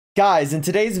Guys, in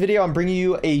today's video, I'm bringing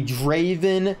you a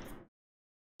Draven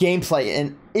gameplay,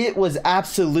 and it was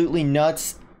absolutely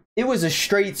nuts. It was a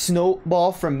straight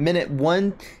snowball from minute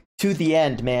 1 to the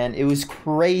end, man. It was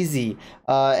crazy.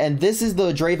 And this is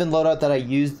the Draven loadout that I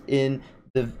used in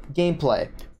the gameplay.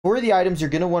 For the items, you're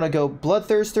going to want to go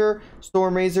Bloodthirster,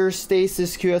 Stormrazor,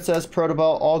 Stasis, QSS,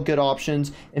 Protoball, all good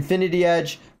options. Infinity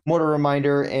Edge, Mortal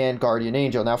Reminder, and Guardian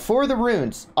Angel. Now, for the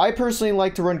runes, I personally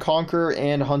like to run Conqueror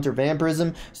and Hunter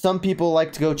Vampirism. Some people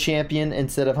like to go Champion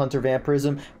instead of Hunter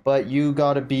Vampirism, but you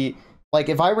gotta be... Like,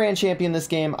 if I ran Champion this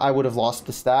game, I would have lost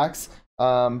the stacks.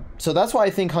 So that's why I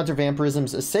think Hunter Vampirism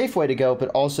is a safe way to go, but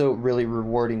also really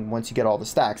rewarding once you get all the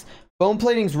stacks. Bone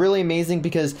plating is really amazing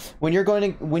because when you're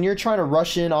trying to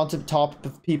rush in onto the top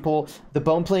of people, the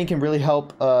bone plating can really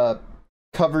help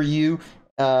cover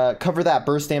that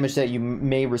burst damage that you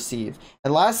may receive.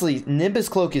 And lastly, Nimbus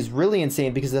Cloak is really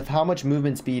insane because of how much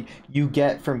movement speed you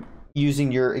get from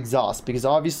using your exhaust, because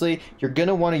obviously you're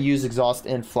gonna want to use exhaust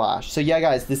and flash. So yeah,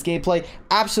 guys, this gameplay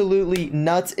absolutely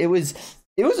nuts. It was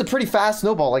a pretty fast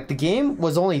snowball. Like, the game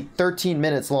was only 13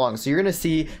 minutes long, so you're gonna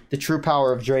see the true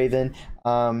power of Draven.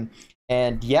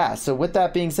 And yeah, so with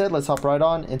that being said, let's hop right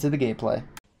on into the gameplay.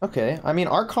 Okay, I mean,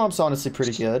 our comp's honestly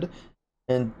pretty good,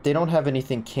 and they don't have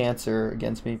anything cancer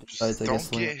against me besides, I guess.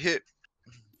 Don't get hit.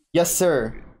 Yes,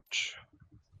 sir.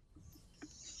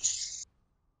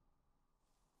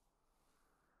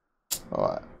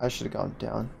 Oh, I should have gone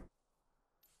down.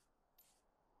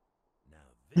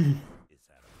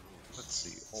 Let's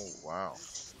see. Oh wow.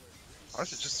 Why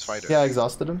don't you just fight him? Yeah, I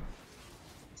exhausted him.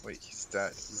 Wait, he's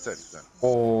dead. He's dead. He's dead.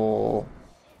 Oh.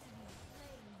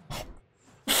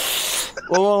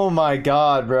 Oh my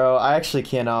god, bro. I actually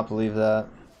cannot believe that.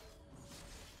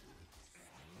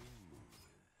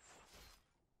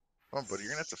 Oh, but you're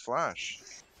gonna have to flash.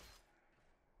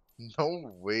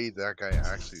 No way that guy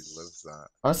actually lives that.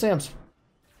 Honestly,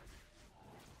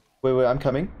 Wait, I'm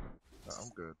coming. No, I'm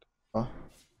good. Oh.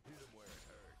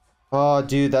 Oh,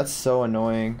 dude, that's so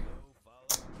annoying.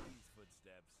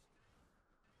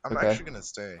 I'm Okay. actually gonna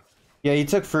stay. Yeah, he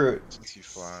took fruit. Since he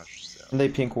flashed. Yeah. And they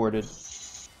pink warded.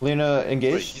 Luna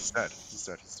engaged? Wait, he's dead. He's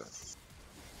dead. He's dead.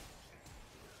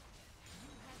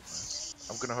 Nice.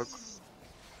 I'm gonna hook.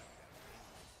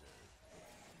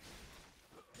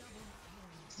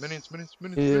 Minions.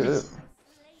 Yeah.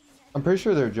 I'm pretty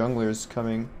sure their jungler's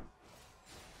coming.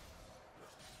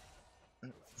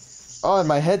 Oh, and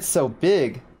my head's so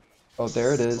big. Oh,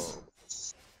 there it is.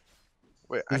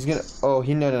 Wait, he's gonna. Oh,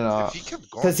 no. If he kept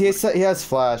going, because he has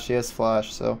flash. He has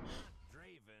flash. So.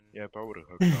 Yeah, but I would have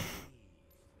hooked him.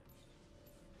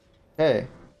 Hey.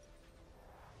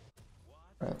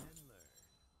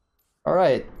 All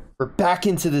right, we're back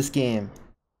into this game.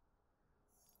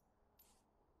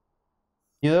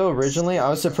 You know, originally I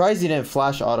was surprised you didn't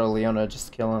flash auto Leona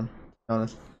just to kill him. To be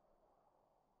honest.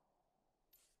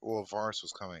 Well, Varus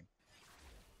was coming.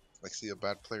 Like, see, a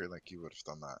bad player like you would have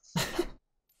done that.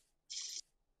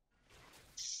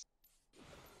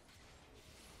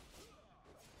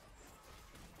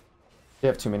 They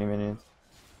have too many minions.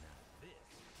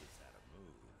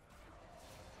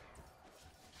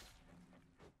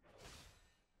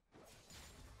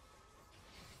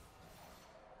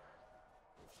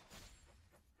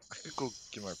 I could go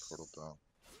get my portal down.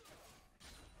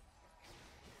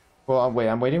 Well, wait,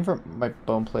 I'm waiting for my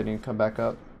bone plating to come back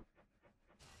up.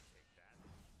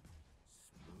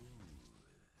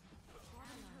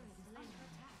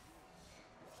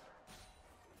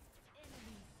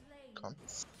 Come.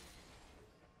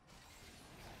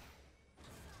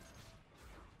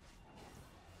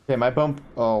 Okay, my bone.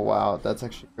 Oh wow, that's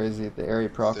actually crazy. The area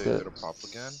procced it. Did it pop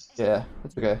again? Yeah,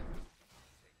 that's okay.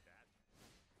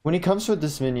 When he comes for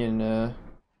this minion, No,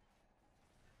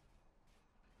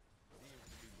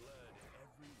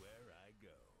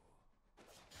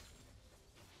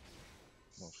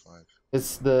 5.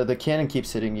 it's the cannon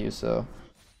keeps hitting you, so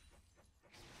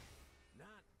I'm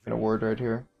gonna ward right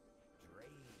here.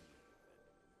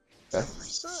 Okay.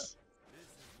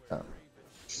 Oh.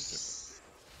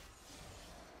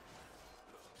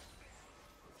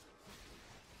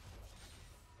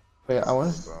 Wait, I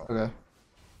want to. Okay.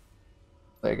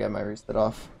 Like, I get my reset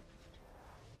off.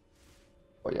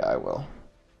 Oh yeah, I will.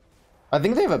 I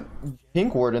think they have a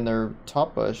pink ward in their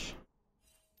top bush.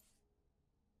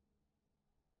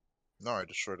 No, I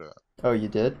destroyed it. Oh, you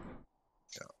did?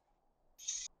 Yeah.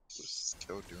 What's this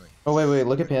kill doing? Oh wait,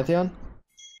 look at Pantheon.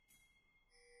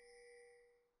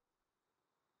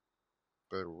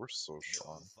 But we're so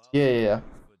strong. Yeah.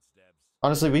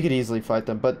 Honestly, we could easily fight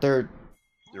them, but they're...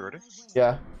 You ready?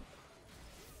 Yeah.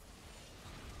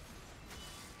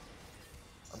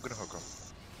 I'm gonna hook him.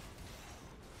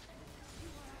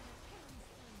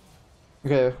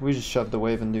 Okay, we just shoved the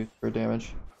wave and do for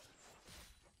damage.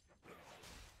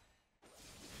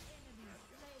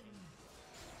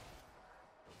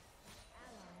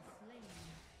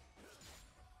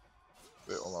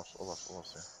 Wait,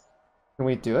 Olaf's here. Can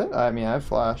we do it? I mean, I have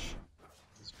flash.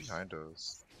 He's behind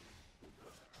us.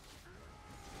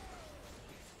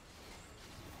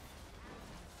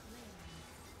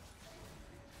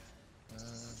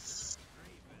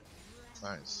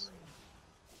 Nice.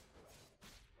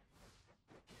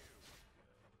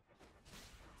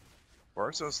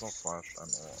 Varus has no flash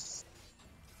and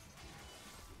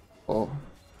all. Oh.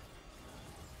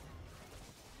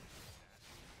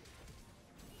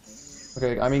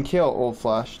 Okay, I mean, Kayle ult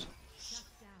flashed.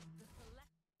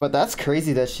 But that's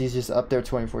crazy that she's just up there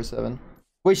 24/7.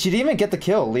 Wait, she didn't even get the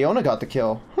kill. Leona got the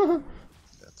kill.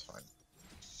 That's fine.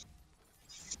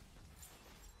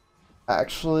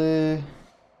 Actually...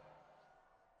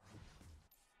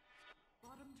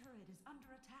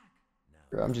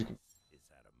 I'm just...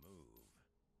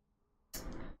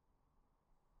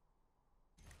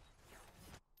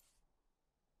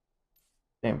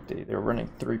 Damn, they're running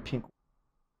 3 pink.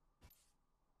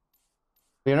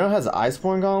 Leona has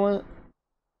Iceborne Gauntlet?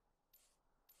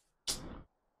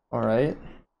 Alright.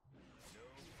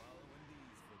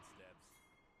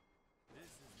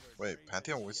 Wait,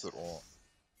 Pantheon wasted all.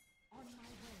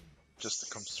 Just to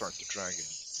come start the dragon.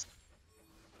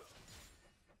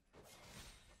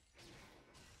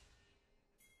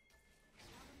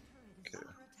 Okay.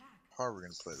 How are we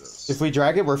gonna play this? If we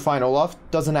drag it, we're fine. Olaf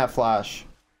doesn't have flash.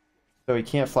 So he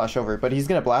can't flash over, but he's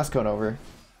gonna blast cone over.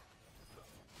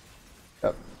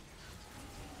 Yep.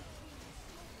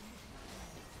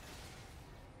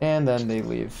 And then they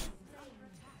leave.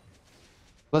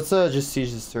 Let's just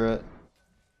siege this turret.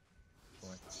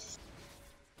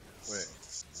 Wait,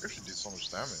 we should do so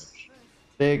much damage.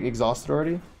 They exhausted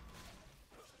already?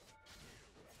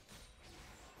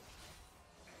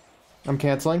 I'm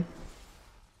canceling.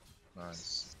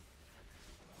 Nice.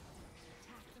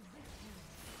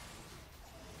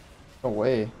 No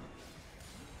way.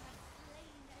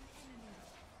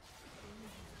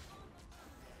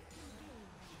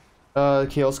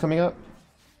 Kayle's coming up.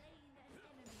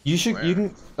 You should. Where? You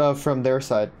can from their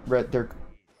side, their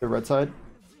red side.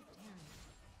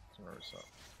 Where's up?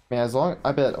 Man, as long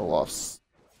I bet Olaf's.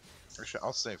 Actually,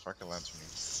 I'll stay if I can lantern you.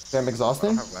 Okay, I'm I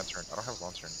exhausting. don't have lantern. I don't have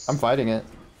lantern. I'm fighting it.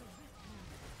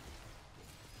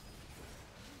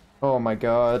 Oh my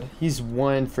god, he's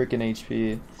 1 freaking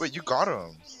HP. Wait, you got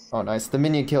him. Oh nice, the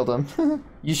minion killed him.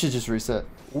 You should just reset.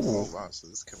 Oh Ooh. wow, so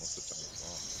this kid must have done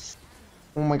as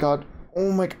Oh my god.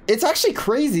 Oh my. It's actually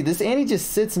crazy. This Annie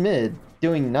just sits mid,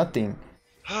 doing nothing.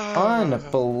 well.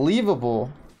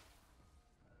 Unbelievable.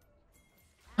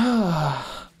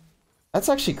 That's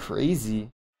actually crazy.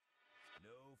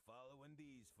 No following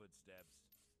these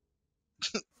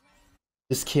footsteps.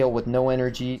 Just Kayle with no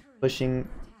energy, pushing.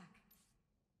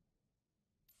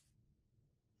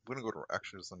 I'm gonna go to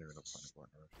actually there's not even a point going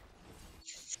right.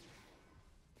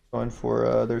 Going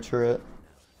for their turret.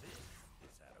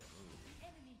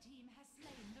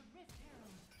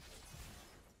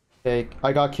 Okay,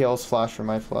 I got Kayle's flash for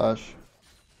my flash.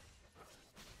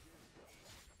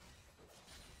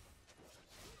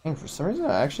 Dang, for some reason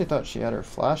I actually thought she had her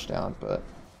flash down, but...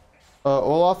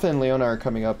 Olaf and Leona are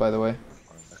coming up, by the way.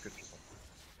 Fine, I could just...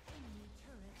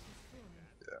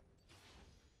 Yeah.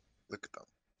 Look at them.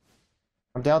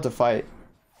 I'm down to fight.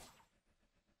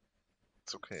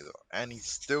 It's okay though. And he's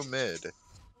still mid.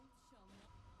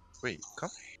 Wait,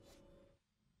 come.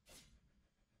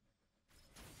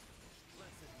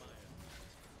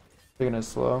 Taking it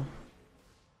slow.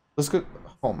 Let's go.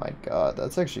 Oh my god,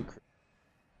 that's actually crazy.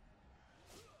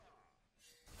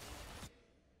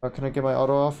 Oh, can I get my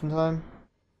auto off in time?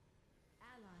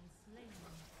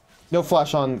 No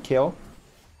flash on Kayle.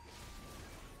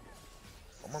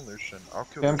 I'm on Lucian. I'll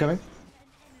kill Okay, I'm him. coming.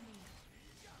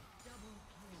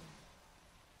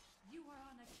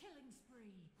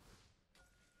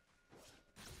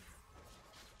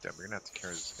 Damn, we're gonna have to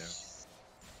carry this game.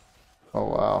 Oh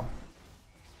wow.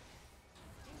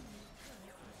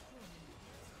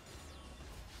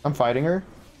 I'm fighting her.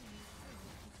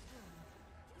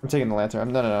 I'm taking the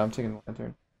lantern. No, I'm taking the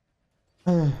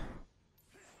lantern.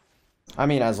 I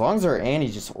mean, as long as our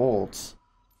Annie just ults.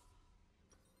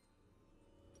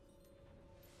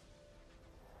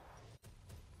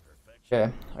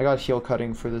 Okay, I got heal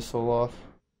cutting for this Olaf.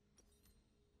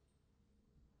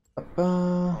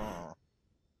 Oh.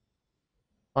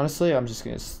 Honestly, I'm just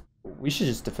gonna. We should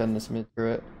just defend this mid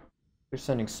turret. They're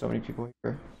sending so many people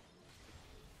here.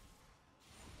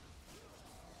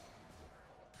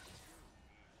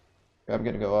 Okay, I'm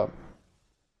gonna go up.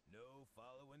 No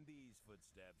following these footsteps.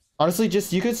 Honestly,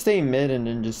 just you could stay mid and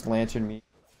then just lantern me.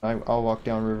 I'll walk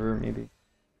down river maybe.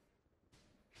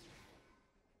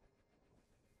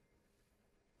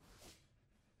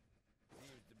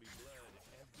 Seems to be blood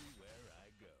everywhere I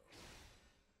go.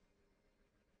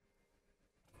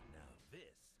 Now this.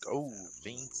 Oh,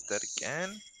 Vayne's dead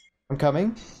again? I'm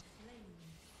coming.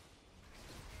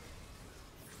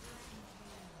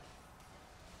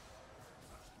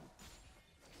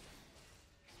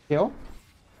 Kill.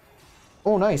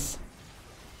 Oh, nice.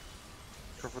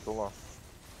 Cover the law.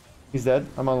 He's dead.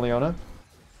 I'm on Leona.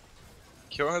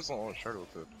 Kyo has a lot of shard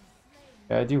with it.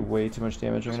 Yeah, I do way too much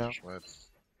damage right Just now. push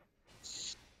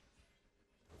mid.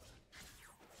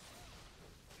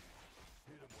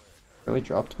 Really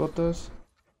dropped both those.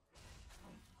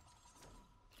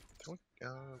 We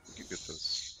could get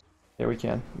this. Yeah, we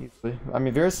can easily. I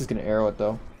mean, Varus is gonna arrow it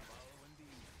though.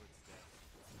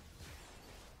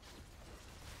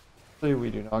 Hopefully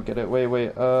we do not get it. Wait.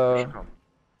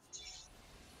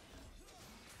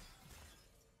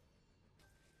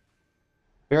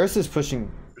 Varus is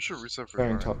pushing. We should reset for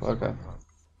Going Ryan. top. Okay.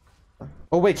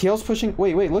 Oh wait, Kale's pushing.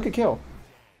 Wait. Look at Kale.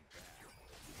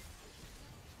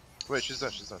 Wait, she's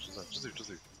dead. Just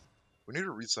leave. We need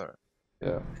to reset.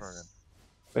 Yeah. Try again.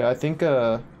 Wait, I think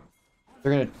they're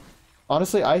gonna.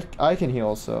 Honestly, I can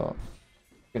heal, so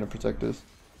I'm gonna protect this.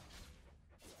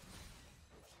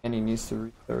 And he needs to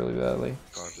reset really badly.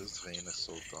 God, this Vayne is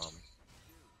so dumb.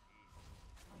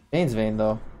 Vayne's Vayne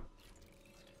though.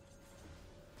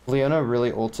 Leona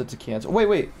really ulted to cancel.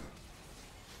 Wait.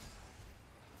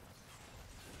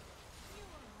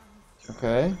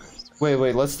 Okay.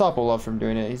 Wait. Let's stop Olaf from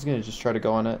doing it. He's gonna just try to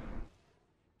go on it.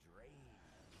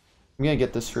 I'm gonna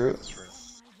get this fruit. That's right.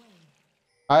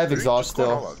 I have Dude, exhaust just go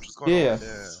still. all out, just go all Yeah. out,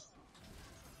 yeah.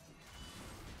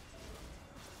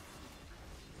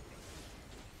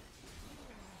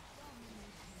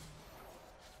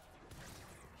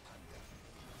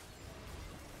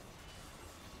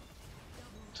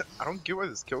 I don't get why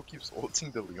this kill keeps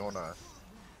ulting the Leona.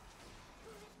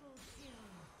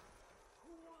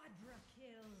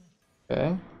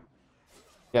 Okay.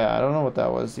 Yeah, I don't know what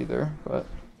that was either, but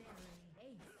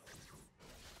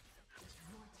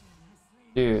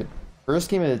dude, first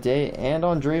game of the day and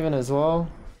on Draven as well.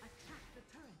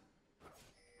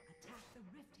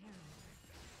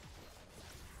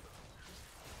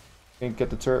 We can get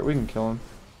the turret. We can kill him.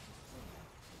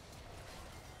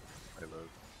 I love.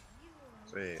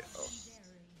 Wait, oh.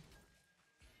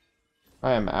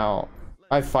 I am out.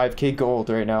 I have 5k gold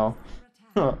right now.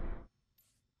 Huh.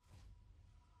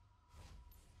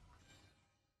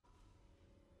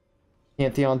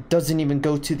 Pantheon doesn't even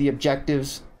go to the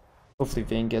objectives. Hopefully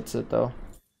Vayne gets it though.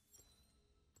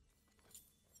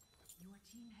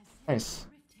 Nice.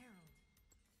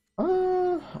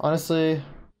 Honestly,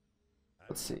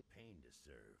 let's see.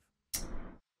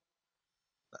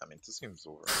 I mean, this game's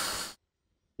over.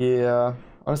 Yeah,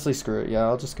 honestly, screw it. Yeah,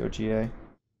 I'll just go GA.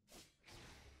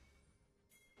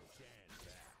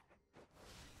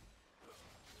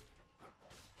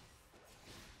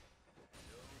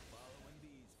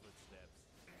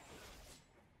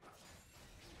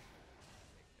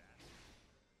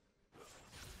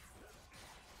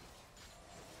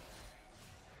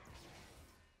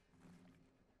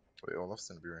 Wait, Olaf's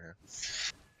gonna be right here.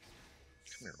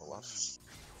 Come here, Olaf.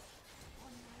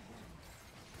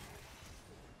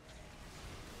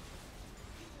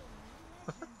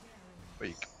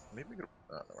 Wait, maybe we could.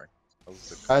 Oh, no way.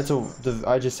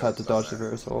 I just had to dodge the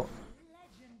Varus ult.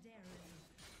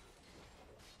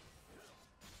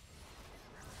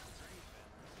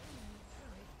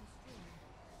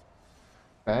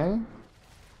 Okay.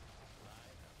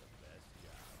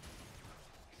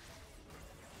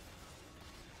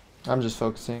 I'm just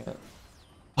focusing it.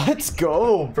 Let's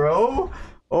go, bro!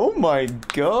 Oh my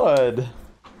god!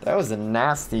 That was a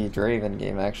nasty Draven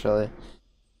game, actually.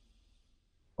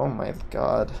 Oh my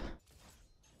god.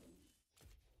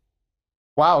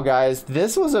 Wow, guys,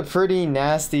 this was a pretty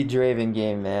nasty Draven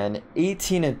game, man.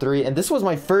 18-3, and this was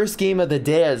my first game of the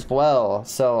day as well.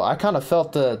 So I kind of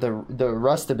felt the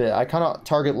rust a bit. I kind of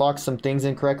target locked some things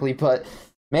incorrectly, but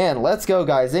man, let's go,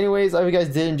 guys. Anyways, I hope you guys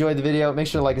did enjoy the video. Make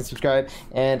sure to like and subscribe,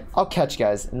 and I'll catch you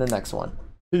guys in the next one.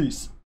 Peace.